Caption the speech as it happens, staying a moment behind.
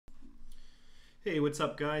Hey, what's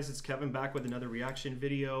up guys? It's Kevin back with another reaction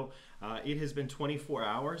video. It has been 24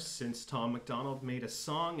 hours since Tom MacDonald made a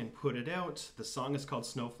song and put it out. The song is called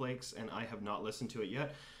Snowflakes and I have not listened to it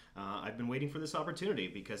yet. I've been waiting for this opportunity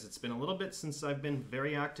because it's been a little bit since I've been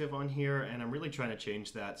very active on here and I'm really trying to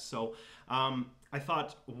change that. So I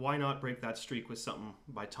thought, why not break that streak with something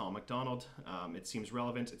by Tom MacDonald? It seems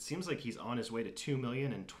relevant. It seems like he's on his way to 2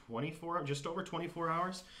 million in 24, just over 24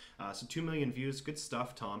 hours. So 2 million views, good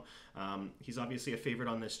stuff, Tom. He's obviously a favorite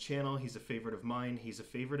on this channel. He's a favorite of mine. He's a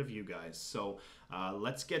favorite of you guys. So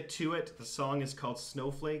let's get to it. The song is called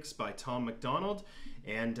Snowflakes by Tom MacDonald.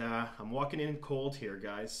 And I'm walking in cold here,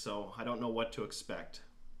 guys, so I don't know what to expect.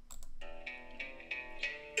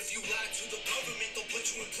 If you lie to the government, they'll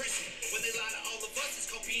put you in prison. When they lie to all of us,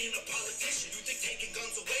 it's called being a politician. You think taking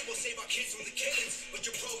guns away will save our kids from the killings, but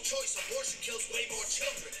you're pro-choice. Abortion kills way more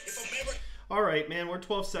children. If America... All right, man, we're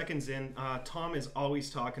 12 seconds in. Tom is always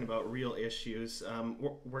talking about real issues.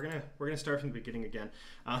 We're gonna start from the beginning again.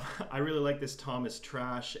 I really like this Tom is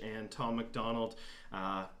trash and Tom MacDonald,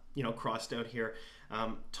 crossed out here.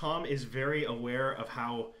 Tom is very aware of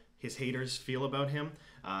how his haters feel about him.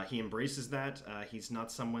 He embraces that. He's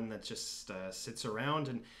not someone that just sits around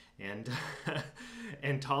and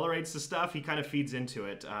and tolerates the stuff. He kind of feeds into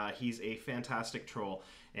it. He's a fantastic troll,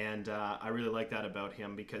 and I really like that about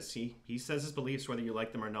him because he says his beliefs whether you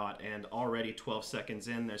like them or not. And already 12 seconds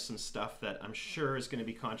in, there's some stuff that I'm sure is going to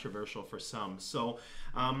be controversial for some. So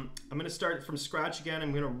I'm going to start from scratch again.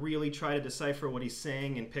 I'm going to really try to decipher what he's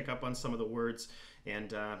saying and pick up on some of the words,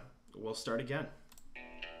 and we'll start again.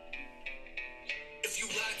 If you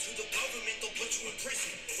lie to the government, they'll put you in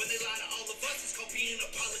prison. When they lie to all of us, it's called being a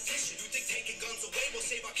politician. You think taking guns away will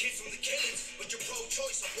save our kids from the killings, but you're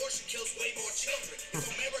pro-choice. Abortion kills way more children. If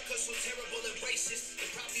America's so terrible and racist, it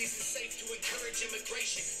probably isn't safe to encourage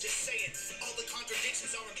immigration. Just saying, all the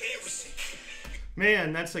contradictions are embarrassing.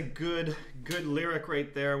 Man, that's a good lyric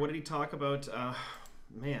right there. What did he talk about?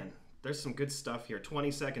 Man, there's some good stuff here. 20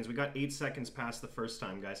 seconds. We got 8 seconds past the first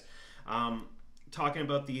time, guys. Talking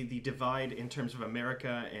about the divide in terms of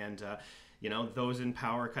America and those in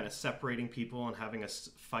power kind of separating people and having us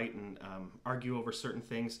fight and argue over certain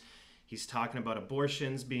things. He's talking about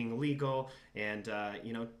abortions being legal and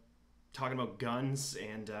talking about guns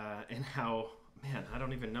and how, man, I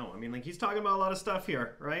don't even know. I mean, like, he's talking about a lot of stuff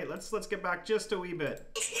here, right? Let's get back just a wee bit.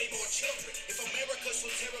 Way more children. If America's so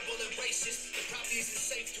terrible and racist, it probably isn't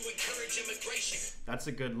safe to encourage immigration. That's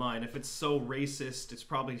a good line. If it's so racist, it's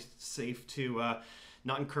probably safe to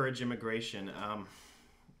not encourage immigration.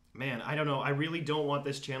 Man, I don't know. I really don't want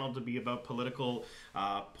this channel to be about political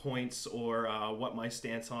points or what my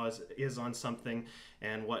stance is on something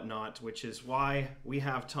and whatnot, which is why we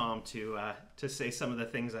have Tom to say some of the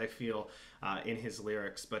things I feel in his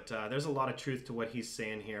lyrics. But there's a lot of truth to what he's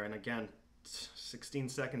saying here. And again, 16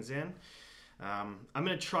 seconds in. I'm going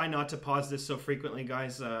to try not to pause this so frequently,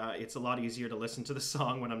 guys. It's a lot easier to listen to the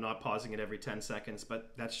song when I'm not pausing it every 10 seconds,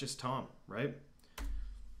 but that's just Tom, right?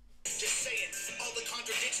 Just saying, all the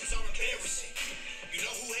contradictions are embarrassing. You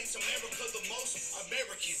know who hates America the most?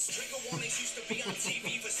 Americans. Trigger warnings used to be on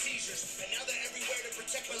TV for seizures, and now they're everywhere to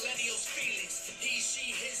protect millennials' feelings. He,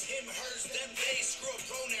 she, his, him, hers, them, they. Screw a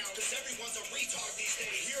pronoun, because everyone's a retard these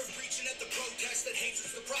days. Here preaching at the protest that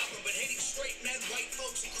hatred's the problem, but hating straight men, white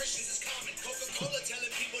folks, and Christians is common. Coca-Cola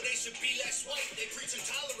telling people they should be less white. They preach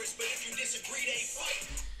intolerance, but if you disagree, they fight.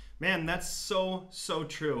 Man, that's so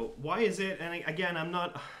true. Why is it? And again, I'm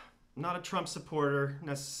not a Trump supporter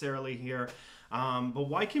necessarily here, but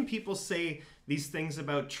why can people say these things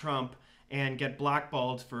about Trump and get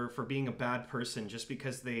blackballed for being a bad person just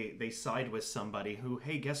because they side with somebody who,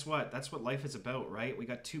 hey, guess what? That's what life is about, right? We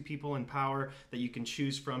got two people in power that you can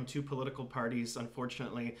choose from, two political parties.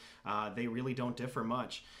 Unfortunately, they really don't differ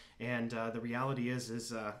much. And the reality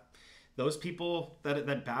is those people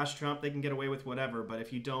that bash Trump, they can get away with whatever. But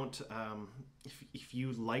if you don't, if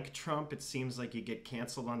you like Trump, it seems like you get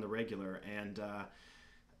canceled on the regular, and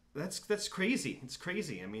that's crazy. It's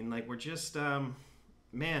crazy. I mean, like, we're just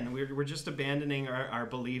man, we're just abandoning our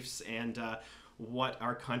beliefs and what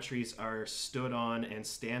our countries are stood on and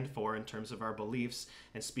stand for in terms of our beliefs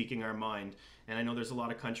and speaking our mind. And I know there's a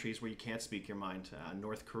lot of countries where you can't speak your mind.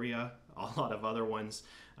 North Korea, a lot of other ones.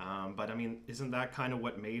 But I mean, isn't that kind of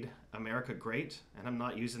what made America great? And I'm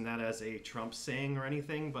not using that as a Trump saying or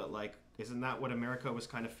anything, but like, isn't that what America was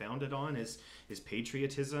kind of founded on, is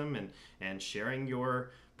patriotism and sharing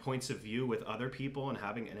your points of view with other people and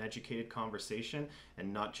having an educated conversation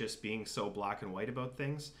and not just being so black and white about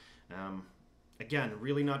things? again,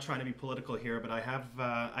 really not trying to be political here, but I have,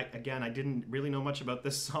 I didn't really know much about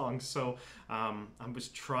this song, so I was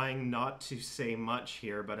trying not to say much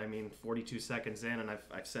here, but I mean, 42 seconds in, and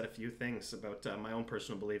I've said a few things about my own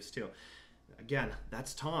personal beliefs too. Again,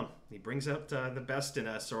 that's Tom. He brings out the best in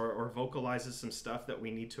us, or vocalizes some stuff that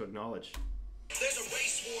we need to acknowledge. There's a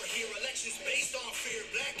race war here, elections based on fear.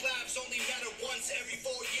 Black lives only matter once every 4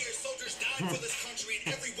 years. Soldiers died for this country,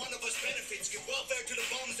 and every one of us benefits. Give welfare to the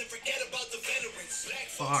bums and forget about the veterans. Black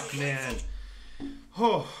Fuck, man.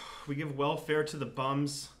 Oh, we give welfare to the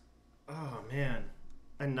bums. Oh, man.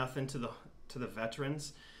 And nothing to the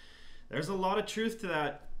veterans. There's a lot of truth to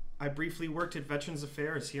that. I briefly worked at Veterans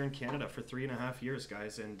Affairs here in Canada for 3.5 years,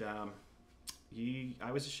 guys, and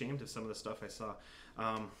I was ashamed of some of the stuff I saw.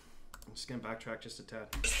 I'm just gonna backtrack just a tad.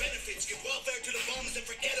 Benefits, give welfare to the bums and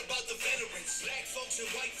forget about the veterans. Black folks and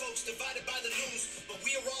white folks divided by the news, but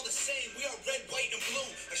we are all the same. We are red, white, and blue.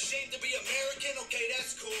 Ashamed to be American? Okay,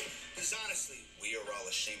 that's cool. Cause honestly, we are all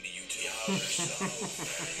ashamed of you too. Y'all are so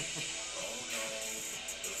fake. Oh no,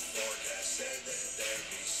 the forecast said that there'd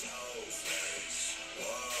be snowflakes.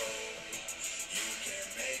 Whoa, you can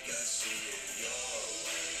make us see it your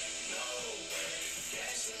way. No way,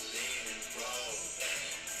 gasoline and propane.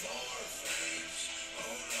 More flames.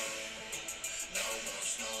 Oh no, no more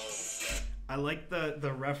snowflakes. I like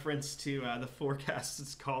the reference to the forecast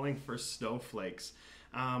is calling for snowflakes.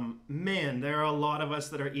 Man, there are a lot of us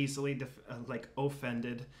that are easily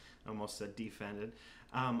offended. I almost said defended.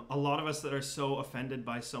 A lot of us that are so offended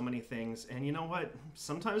by so many things, and you know what?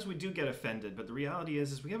 Sometimes we do get offended, but the reality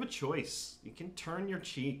is we have a choice. You can turn your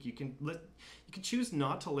cheek. You can choose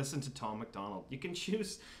not to listen to Tom MacDonald. You can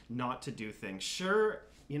choose not to do things. Sure.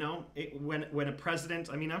 You know, when a president,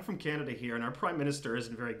 I mean, I'm from Canada here, and our prime minister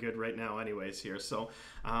isn't very good right now anyways here. So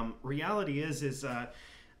reality is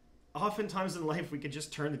oftentimes in life we could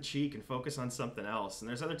just turn the cheek and focus on something else. And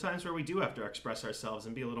there's other times where we do have to express ourselves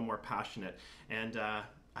and be a little more passionate. And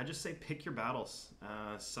I just say pick your battles.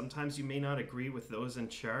 Sometimes you may not agree with those in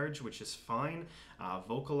charge, which is fine.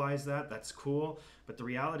 Vocalize that. That's cool. But the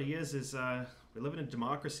reality is we live in a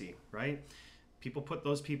democracy, right? People put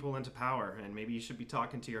those people into power, and maybe you should be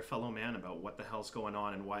talking to your fellow man about what the hell's going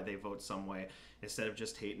on and why they vote some way instead of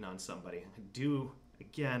just hating on somebody.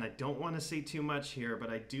 I don't want to say too much here, but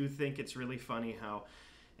I do think it's really funny how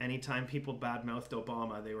anytime people badmouthed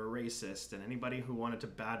Obama, they were racist, and anybody who wanted to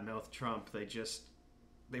badmouth Trump,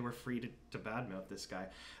 they were free to badmouth this guy.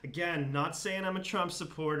 Again, not saying I'm a Trump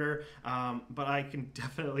supporter, but I can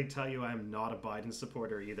definitely tell you I'm not a Biden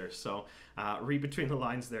supporter either. So read between the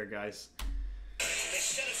lines there, guys. They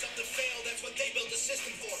set us up to fail, that's what they built the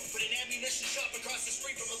system for. Put an ammunition shop across the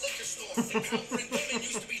street from a liquor store. Empowering women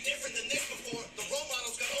used to be different than this before. The role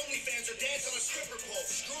models got OnlyFans or dance on a stripper pole.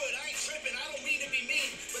 Screw it, I ain't tripping, I don't mean to be mean.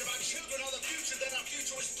 But if our children are the future, then our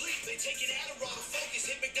future is bleak. They take an Adderall to focus,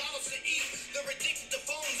 hit McDonald's to eat. They're addicted to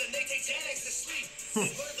phones and they take Xanax to sleep. They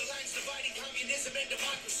blur the lines dividing communism and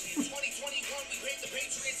democracy. In 2021, we rate the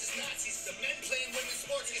Patriots as Nazis. The men playing women's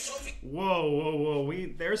sports get trophies. Whoa.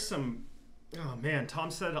 There's some... Oh man,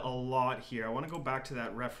 Tom said a lot here. I want to go back to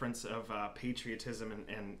that reference of patriotism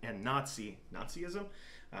and Nazism.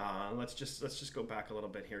 Let's just go back a little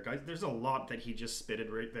bit here, guys. There's a lot that he just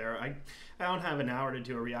spitted right there. I don't have an hour to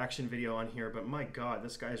do a reaction video on here, but my God,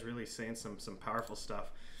 this guy's really saying some powerful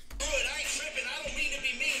stuff. Good, I ain't tripping, I don't mean to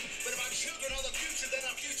be mean, but if our children are the future, then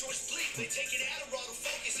our future is bleak. They take an Adderall to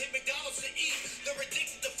focus, hit McDonald's to eat. They're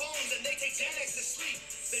addicted to phones and they take Xanax to sleep.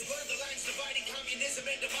 They blur the lines dividing communism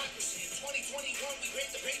and democracy. In 2021, we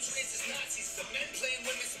rate the Patriots as Nazis. The men playing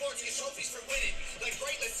women's sports get trophies for winning. Like,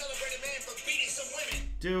 great, let's celebrate a man for beating some women.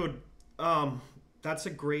 Dude,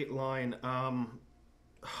 that's a great line.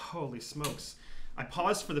 Holy smokes. I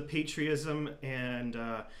paused for the patriotism and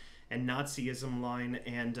Nazism line,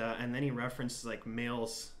 and then he referenced like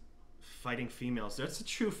males fighting females. That's a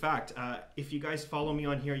true fact. If you guys follow me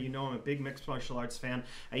on here, you know I'm a big mixed martial arts fan.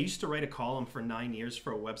 I used to write a column for 9 years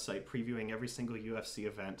for a website previewing every single UFC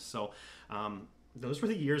event. So those were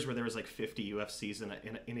the years where there was like 50 UFCs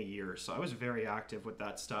in a year. So I was very active with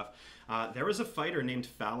that stuff. There was a fighter named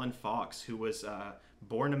Fallon Fox who was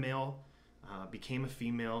born a male, became a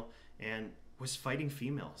female, and was fighting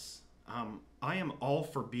females. I am all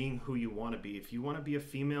for being who you want to be. If you want to be a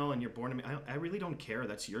female and you're born a male, I really don't care.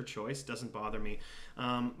 That's your choice. Doesn't bother me.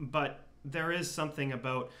 But there is something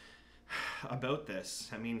about this.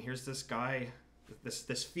 I mean, here's this guy,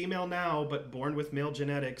 this female now, but born with male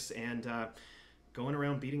genetics, and going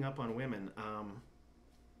around beating up on women.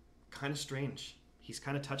 Kind of strange. He's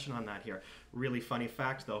kind of touching on that here. Really funny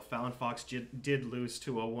fact, though, Fallon Fox did lose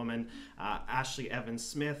to a woman, Ashley Evans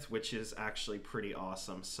Smith, which is actually pretty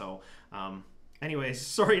awesome. So Anyways,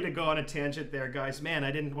 sorry to go on a tangent there, guys. Man, I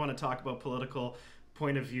didn't want to talk about political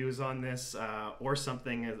point of views on this or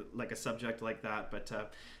something like a subject like that. But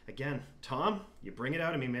again, Tom, you bring it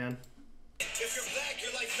out of me, man. If you're black, your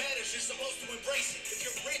life matters, you're supposed to embrace it. If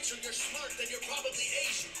you're rich or you're smart, then you're probably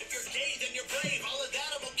Asian. If you're gay, then you're brave, all of that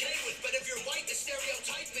I'm okay with. But if you're white, the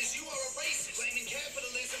stereotype is you are a racist. Blaming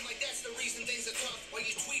capitalism like that's the reason things are tough. While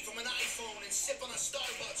you tweet from an iPhone and sip on a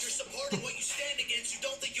Starbucks. You're supporting what you stand against, you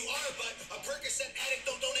don't think you are, but a Percocet addict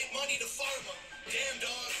don't donate money to pharma. Damn,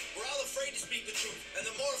 dog, we're all afraid to speak the truth. And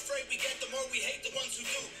the more afraid we get, the more we hate the ones who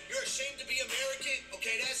do. You're ashamed to be American?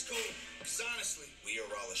 Okay, that's cool. Because honestly, we are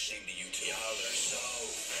all ashamed of you too. Y'all are so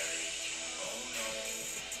fake. Oh no,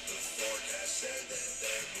 the forecast said that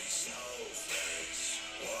there'd be snowflakes.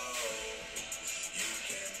 Whoa, you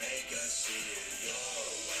can't make us see it your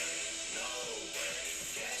way. No way,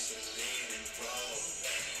 gasoline and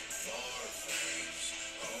propane. More flames.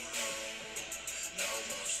 Oh no, no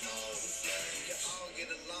more snowflakes. We can all get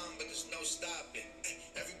along, but there's no stopping.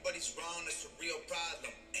 Everybody's wrong, it's a real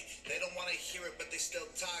problem. They don't want to hear it, but they still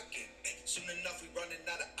talking. Soon enough, we running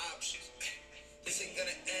out of options. This ain't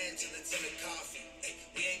gonna end till it's in the coffee.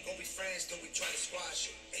 We ain't gonna be friends till we try to squash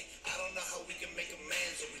it. I don't know how we can make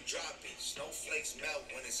amends or we drop it. Snowflakes melt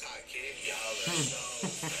when it's hot, kid. Y'all are so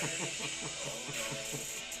fake. Oh no,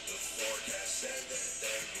 the forecast said that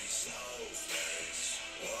there'd be snowflakes.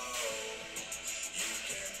 Whoa, you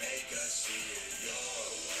can't make us see it your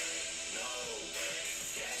way. No way,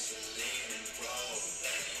 gasoline and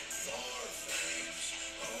propane. More flames.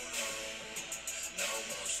 Oh no, no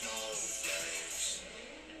more snowflakes.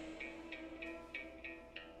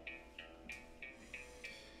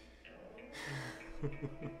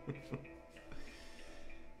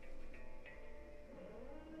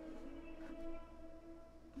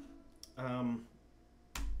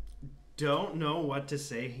 Don't know what to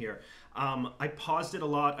say here. I paused it a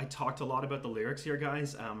lot. I talked a lot about the lyrics here,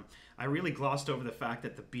 guys. I really glossed over the fact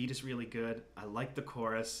that the beat is really good. I like the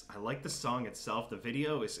chorus. I like the song itself. The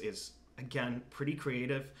video is again, pretty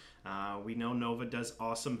creative. We know Nova does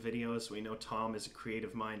awesome videos. We know Tom is a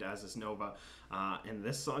creative mind, as is Nova. And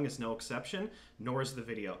this song is no exception, nor is the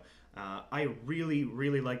video. I really,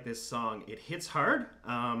 really like this song. It hits hard.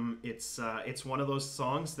 It's one of those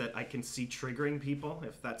songs that I can see triggering people,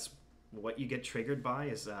 if that's what you get triggered by,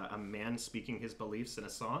 is a man speaking his beliefs in a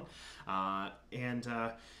song. I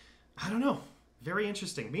don't know. Very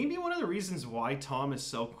interesting. Maybe one of the reasons why Tom is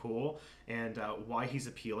so cool and why he's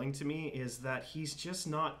appealing to me is that he's just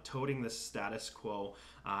not toting the status quo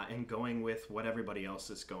and going with what everybody else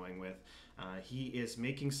is going with. He is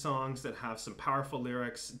making songs that have some powerful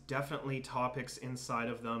lyrics, definitely topics inside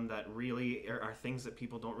of them that really are things that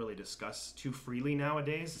people don't really discuss too freely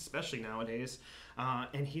nowadays, especially nowadays.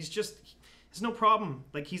 And he's just... There's no problem.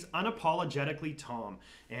 Like, he's unapologetically Tom.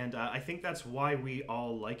 And I think that's why we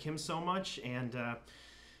all like him so much. And I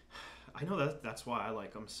know that's why I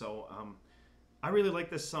like him. So I really like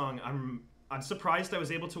this song. I'm surprised I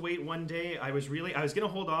was able to wait one day. I was going to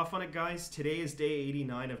hold off on it, guys. Today is day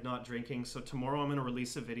 89 of not drinking. So tomorrow I'm going to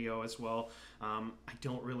release a video as well. I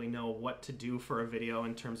don't really know what to do for a video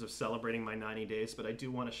in terms of celebrating my 90 days. But I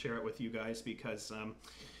do want to share it with you guys because...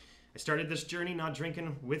 I started this journey not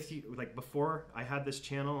drinking with you, like before I had this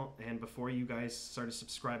channel and before you guys started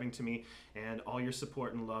subscribing to me, and all your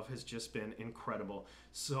support and love has just been incredible.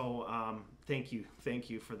 So thank you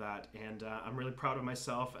for that, and I'm really proud of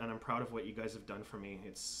myself, and I'm proud of what you guys have done for me.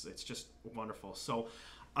 It's just wonderful. So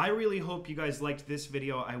I really hope you guys liked this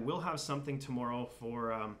video. I will have something tomorrow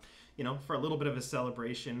for for a little bit of a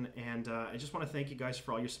celebration, and I just want to thank you guys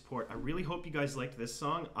for all your support. I really hope you guys liked this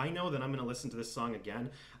song. I know that I'm going to listen to this song again.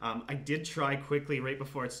 I did try quickly right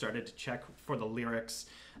before it started to check for the lyrics,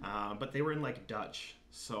 but they were in like Dutch,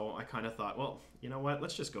 so I kind of thought, well, you know what,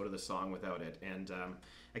 let's just go to the song without it. And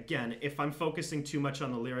again, if I'm focusing too much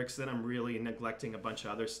on the lyrics, then I'm really neglecting a bunch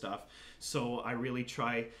of other stuff. So I really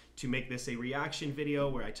try to make this a reaction video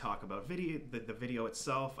where I talk about the video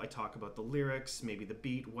itself, I talk about the lyrics, maybe the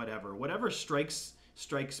beat, whatever strikes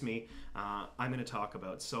me, I'm going to talk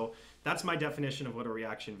about. So that's my definition of what a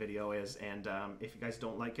reaction video is. And if you guys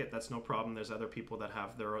don't like it, that's no problem. There's other people that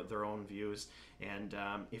have their own views. And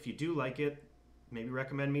if you do like it, maybe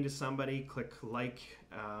recommend me to somebody, click like,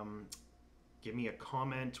 give me a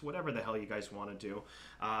comment, whatever the hell you guys want to do.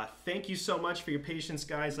 Thank you so much for your patience,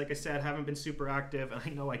 guys. Like I said, haven't been super active, and I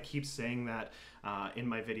know I keep saying that in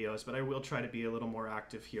my videos, but I will try to be a little more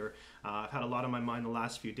active here. I've had a lot on my mind the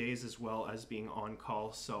last few days, as well as being on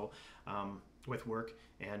call. So with work,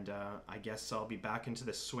 and I guess I'll be back into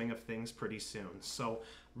the swing of things pretty soon. So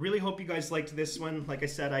really hope you guys liked this one. Like I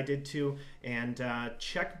said, I did too. And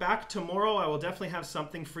check back tomorrow. I will definitely have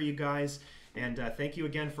something for you guys. And thank you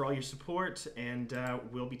again for all your support, and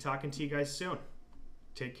we'll be talking to you guys soon.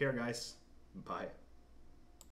 Take care, guys. Bye.